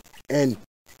 man. And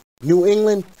New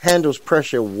England handles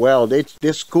pressure well.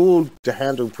 They're schooled to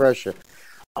handle pressure.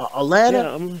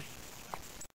 Atlanta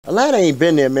ain't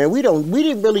been there, man. We didn't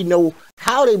really know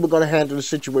how they were going to handle the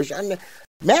situation.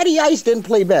 Matty Ice didn't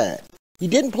play bad. He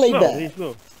didn't play bad.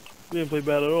 He didn't play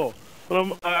bad at all.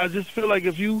 But I just feel like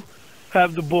if you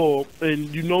have the ball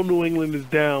and you know New England is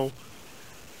down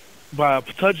by a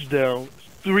touchdown,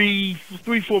 4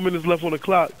 minutes left on the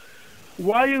clock,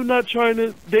 why are you not trying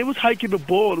to... They was hiking the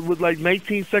ball with like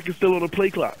 19 seconds still on the play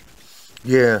clock.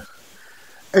 Yeah.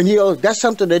 And, you know, that's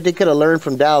something that they could have learned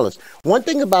from Dallas. One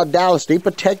thing about Dallas, they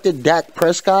protected Dak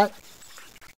Prescott.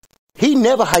 He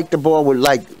never hiked the ball with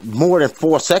like more than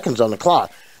 4 seconds on the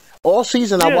clock. All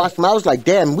season I watched him. I was like,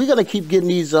 damn, we're going to keep getting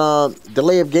these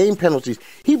delay of game penalties.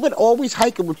 He would always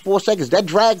hike it with 4 seconds. That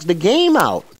drags the game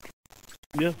out.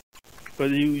 Yeah. But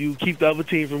you keep the other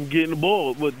team from getting the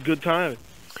ball with good time.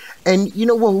 And you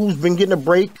know what? Who's been getting a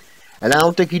break? And I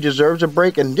don't think he deserves a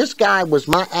break. And this guy was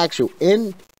my actual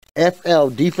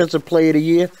NFL Defensive Player of the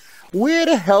Year. Where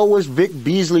the hell was Vic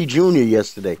Beasley Jr.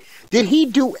 yesterday? Did he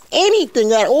do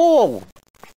anything at all?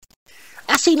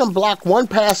 I seen him block one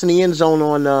pass in the end zone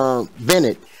on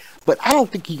Bennett, but I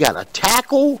don't think he got a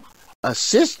tackle,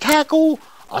 assist tackle,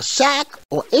 a sack,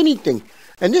 or anything.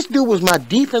 And this dude was my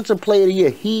Defensive Player of the Year.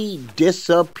 He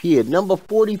disappeared. Number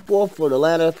 44 for the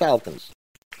Atlanta Falcons.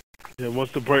 Yeah,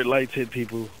 once the bright lights hit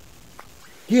people.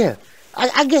 Yeah,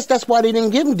 I guess that's why they didn't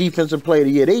give him Defensive Player of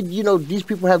the Year. They, these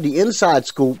people have the inside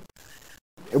scoop.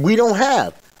 We don't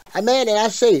have. Man, and I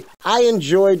say, I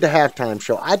enjoyed the halftime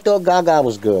show. I thought Gaga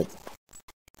was good.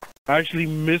 I actually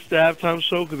missed the halftime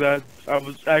show because I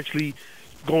was actually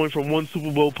going from one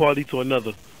Super Bowl party to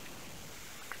another.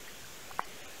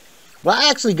 Well, I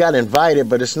actually got invited,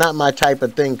 but it's not my type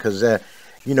of thing because,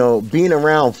 being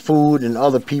around food and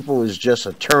other people is just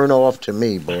a turn off to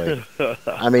me, boy.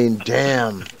 I mean,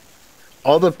 damn.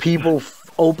 Other people,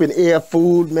 open air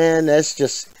food, man,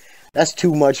 that's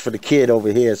too much for the kid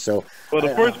over here. So, well,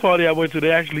 the first party I went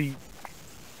to,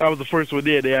 I was the first one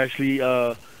there. They actually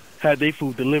had their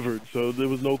food delivered, so there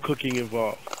was no cooking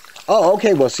involved. Oh,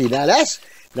 okay. Well, see, that's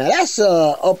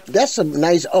some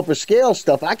nice upper scale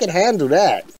stuff. I can handle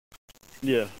that.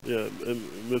 Yeah.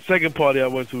 And the second party I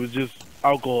went to was just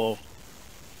alcohol.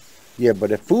 Yeah,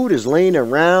 but if food is laying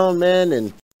around, man,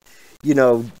 and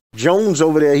Jones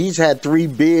over there, he's had 3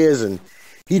 beers and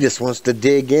he just wants to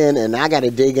dig in, and I got to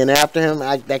dig in after him.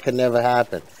 That could never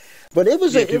happen. But it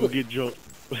was get drunk.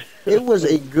 It was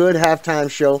a good halftime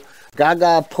show.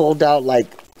 Gaga pulled out like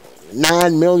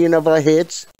 9 million of her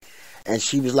hits, and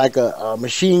she was like a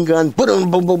machine gun. Boom,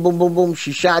 boom, boom, boom, boom, boom.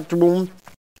 She shot through them.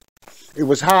 It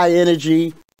was high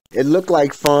energy. It looked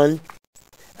like fun,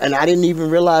 and I didn't even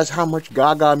realize how much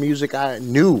Gaga music I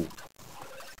knew.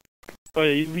 Oh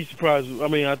yeah, you'd be surprised. I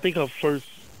mean, I think her first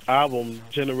album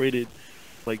generated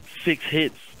like 6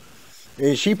 hits.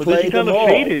 And she but played them all. But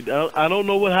she kind of faded. I don't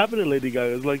know what happened to Lady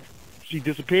Gaga. It's like she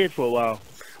disappeared for a while.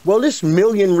 Well, this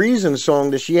Million Reasons song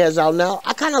that she has out now,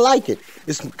 I kind of like it.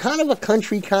 It's kind of a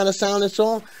country kind of sounding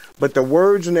song, but the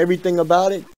words and everything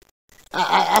about it,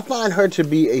 I find her to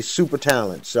be a super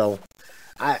talent. So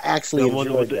I actually enjoyed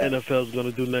that. I wonder what the NFL's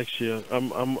going to do next year.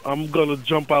 I'm going to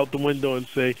jump out the window and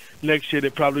say next year they're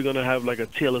probably going to have like a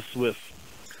Taylor Swift.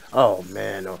 Oh,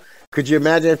 man. Could you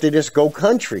imagine if they just go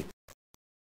country?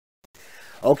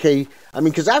 Okay. I mean,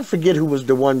 because I forget who was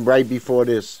the one right before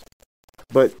this.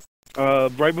 But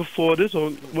right before this,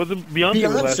 or was it Beyonce?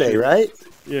 Beyonce, right?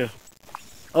 Yeah.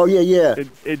 Oh, yeah.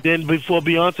 And then before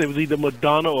Beyonce, it was either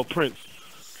Madonna or Prince.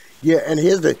 Yeah, and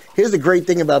here's the great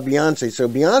thing about Beyonce. So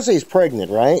Beyonce's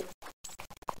pregnant, right?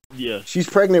 Yeah. She's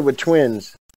pregnant with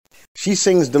twins. She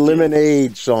sings the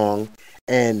Lemonade song,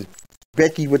 and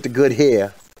Becky with the good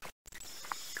hair.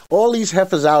 All these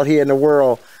heifers out here in the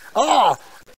world,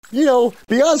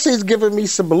 Beyonce's giving me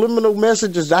subliminal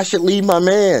messages. I should leave my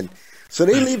man. So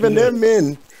they leaving their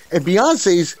men, and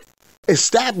Beyonce's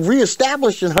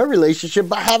reestablishing her relationship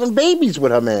by having babies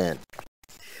with her man.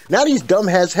 Now these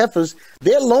dumbass heifers,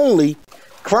 they're lonely,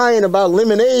 crying about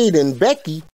Lemonade and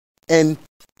Becky, and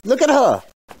look at her.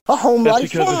 Her home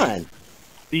life's fine.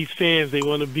 These fans,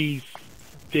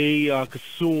 they are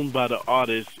consumed by the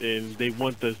artist, and they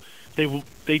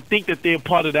think that they're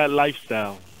part of that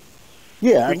lifestyle.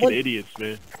 Yeah, freaking idiots,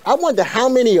 man. I wonder how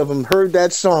many of them heard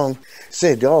that song,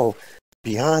 said, "Oh,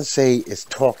 Beyonce is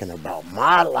talking about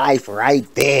my life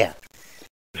right there,"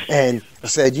 and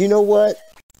said, "You know what?"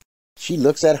 She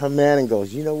looks at her man and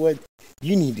goes, "You know what?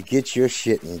 You need to get your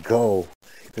shit and go,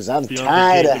 because I'm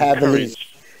tired of having these."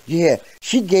 Yeah,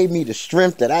 she gave me the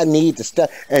strength that I need to stop.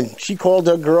 And she called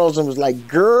her girls and was like,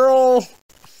 "Girl,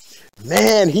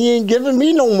 man, he ain't giving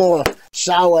me no more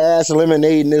sour ass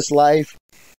lemonade in this life."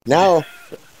 Now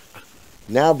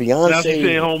Beyonce. Now she's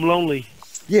staying home lonely.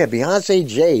 Yeah, Beyonce,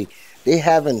 Jay, they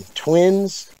having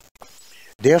twins.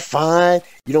 They're fine.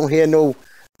 You don't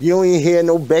even hear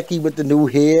no Becky with the new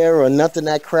hair or nothing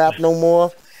that crap no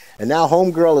more. And now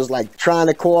homegirl is like trying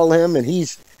to call him, and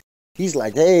he's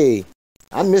like, "Hey,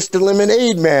 I missed the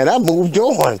Lemonade man. I moved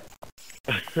on."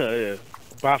 Yeah.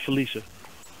 Bye, Felicia.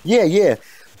 Yeah.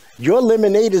 Your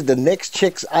lemonade is the next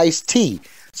chick's iced tea.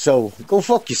 So go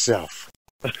fuck yourself.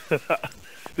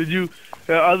 Did you,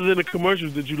 other than the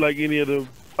commercials, did you like any of the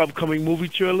upcoming movie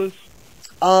trailers?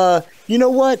 You know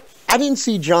what? I didn't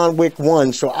see John Wick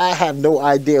 1, so I have no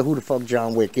idea who the fuck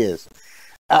John Wick is.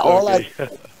 Okay.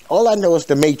 All I know is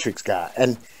the Matrix guy.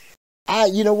 And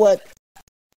you know what?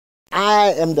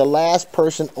 I am the last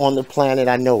person on the planet,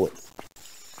 I know it.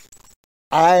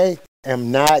 I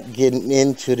am not getting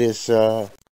into this,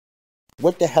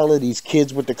 what the hell are these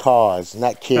kids with the cars?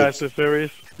 Not kids. Fast and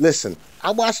Furious? Listen,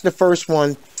 I watched the first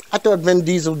one. I thought Vin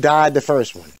Diesel died the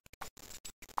first one.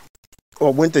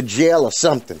 Or went to jail or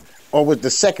something. Or with the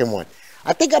second one.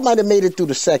 I think I might have made it through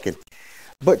the second.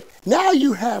 But now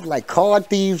you have like car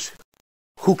thieves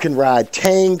who can ride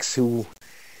tanks, who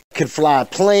can fly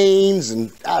planes,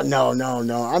 and no,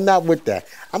 I'm not with that.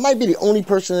 I might be the only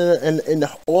person in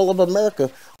all of America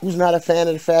who's not a fan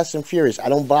of the Fast and Furious. I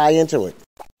don't buy into it.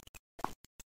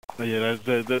 Yeah,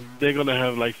 they're gonna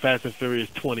have like Fast and Furious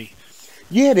 20.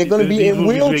 Yeah, they're gonna be in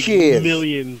wheelchairs.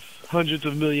 Millions, hundreds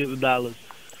of millions of dollars.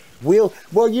 Well,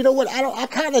 you know what? I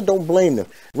kind of don't blame them.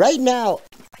 Right now,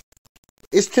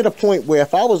 it's to the point where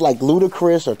if I was like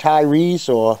Ludacris or Tyrese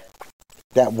or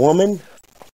that woman.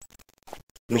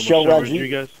 Michelle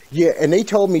Rodriguez. Yeah, and they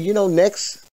told me, you know,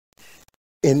 next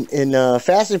in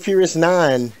Fast and Furious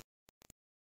 9,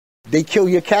 they kill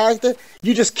your character.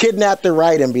 You just kidnap the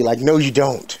writer and be like, no, you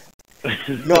don't.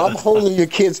 No, I'm holding your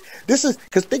kids. This is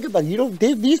because think about it,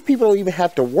 these people don't even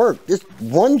have to work. This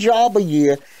one job a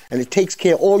year, and it takes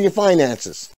care of all your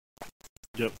finances.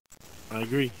 Yep, I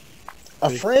agree. A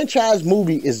franchise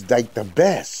movie is like the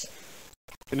best.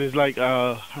 And it's like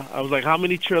I was like, how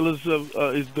many trailers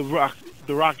is The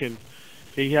Rock in?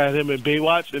 He had him in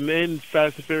Baywatch, and then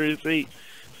Fast and Furious 8.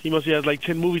 He must have had like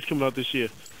 10 movies coming out this year.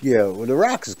 Yeah, well, The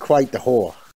Rock is quite the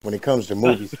whore when it comes to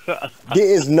movies. There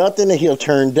is nothing that he'll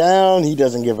turn down. He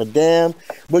doesn't give a damn.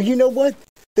 But you know what?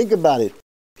 Think about it.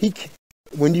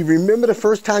 When you remember the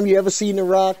first time you ever seen The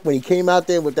Rock, when he came out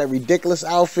there with that ridiculous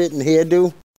outfit and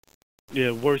hairdo?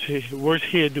 Yeah, worst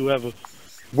hairdo ever.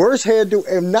 Worst hairdo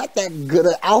and not that good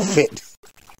an outfit.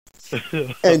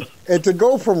 and to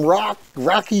go from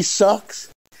Rocky sucks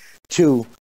to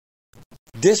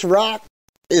this Rock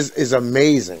is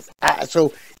amazing.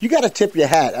 So you got to tip your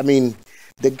hat. I mean,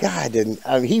 the guy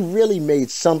he really made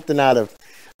something out of.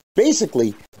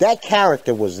 Basically, that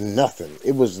character was nothing.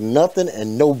 It was nothing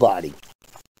and nobody.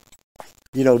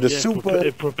 You know,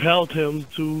 it propelled him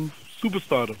to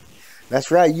superstardom. That's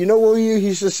right. You know what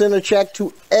he should send a check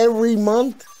to every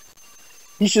month?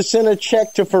 He should send a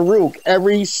check to Farouk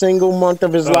every single month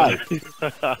of his life.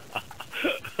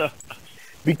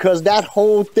 Because that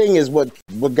whole thing is what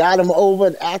got him over.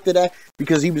 And after that,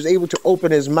 because he was able to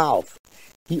open his mouth.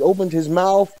 He opened his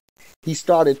mouth, he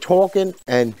started talking,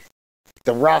 and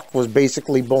The Rock was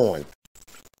basically born.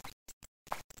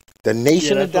 The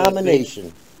Nation of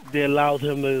Domination. They allowed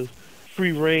him the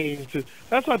free reign to.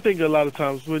 That's what I think a lot of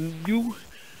times when you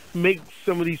make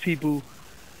some of these people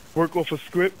work off a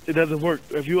script, it doesn't work.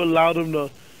 If you allow them to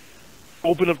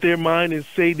open up their mind and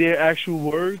say their actual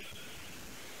words,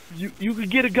 you could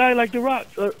get a guy like The Rock,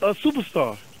 a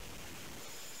superstar.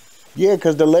 Yeah,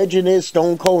 because the legend is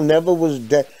Stone Cold never was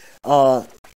dead.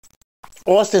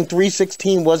 Austin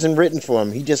 3:16 wasn't written for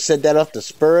him. He just said that off the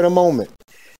spur of the moment.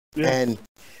 Yeah. And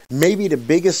maybe the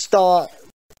biggest star.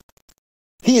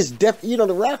 He is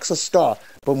The Rock's a star.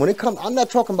 But when it comes, I'm not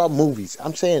talking about movies.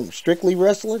 I'm saying strictly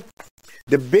wrestling.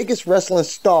 The biggest wrestling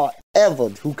star ever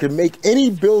who can make any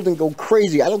building go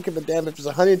crazy, I don't give a damn if it's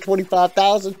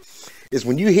 125,000, is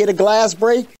when you hear the glass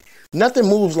break, nothing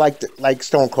moves like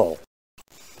Stone Cold.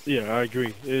 Yeah, I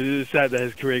agree. It's sad that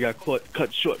his career got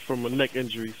cut short from a neck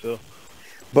injury. So,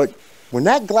 but when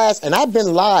that glass, and I've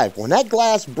been live, when that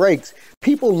glass breaks,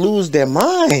 people lose their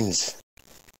minds.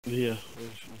 Yeah.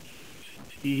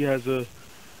 He has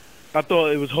I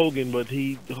thought it was Hogan, but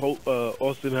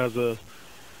Austin has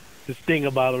this thing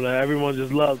about him that everyone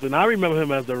just loves, and I remember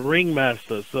him as the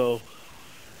ringmaster. So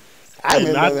I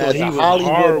remember him as a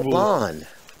Hollywood Blonde.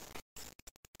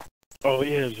 Oh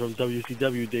yeah, from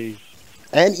WCW days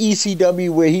and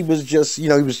ECW, where he was just he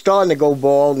was starting to go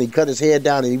bald, and he cut his hair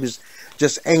down, and he was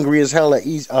just angry as hell at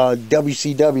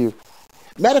WCW.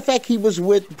 Matter of fact, he was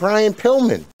with Brian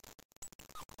Pillman.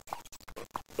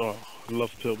 Oh.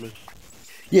 Love Pillman.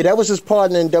 Yeah, that was his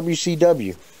partner in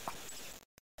WCW.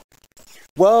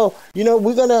 Well,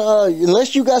 we're gonna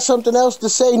unless you got something else to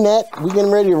say, Nat, we're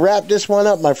getting ready to wrap this one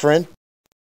up, my friend.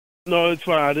 No, it's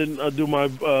fine. I didn't do my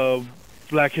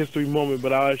Black History moment,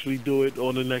 but I'll actually do it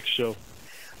on the next show.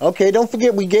 Okay, don't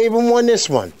forget we gave him this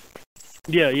one.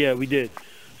 Yeah, we did.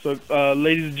 So,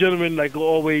 ladies and gentlemen, like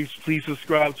always, please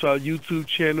subscribe to our YouTube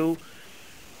channel.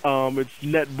 It's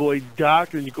Netboy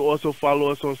Doc, and you can also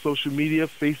follow us on social media,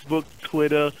 Facebook,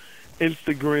 Twitter,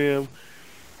 Instagram,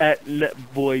 at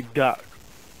Netboy Doc.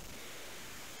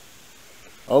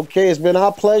 Okay, it's been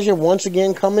our pleasure once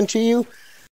again coming to you.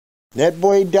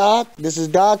 Netboy Doc, this is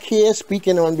Doc here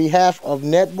speaking on behalf of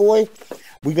Netboy.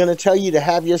 We're going to tell you to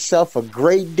have yourself a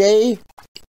great day.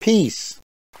 Peace.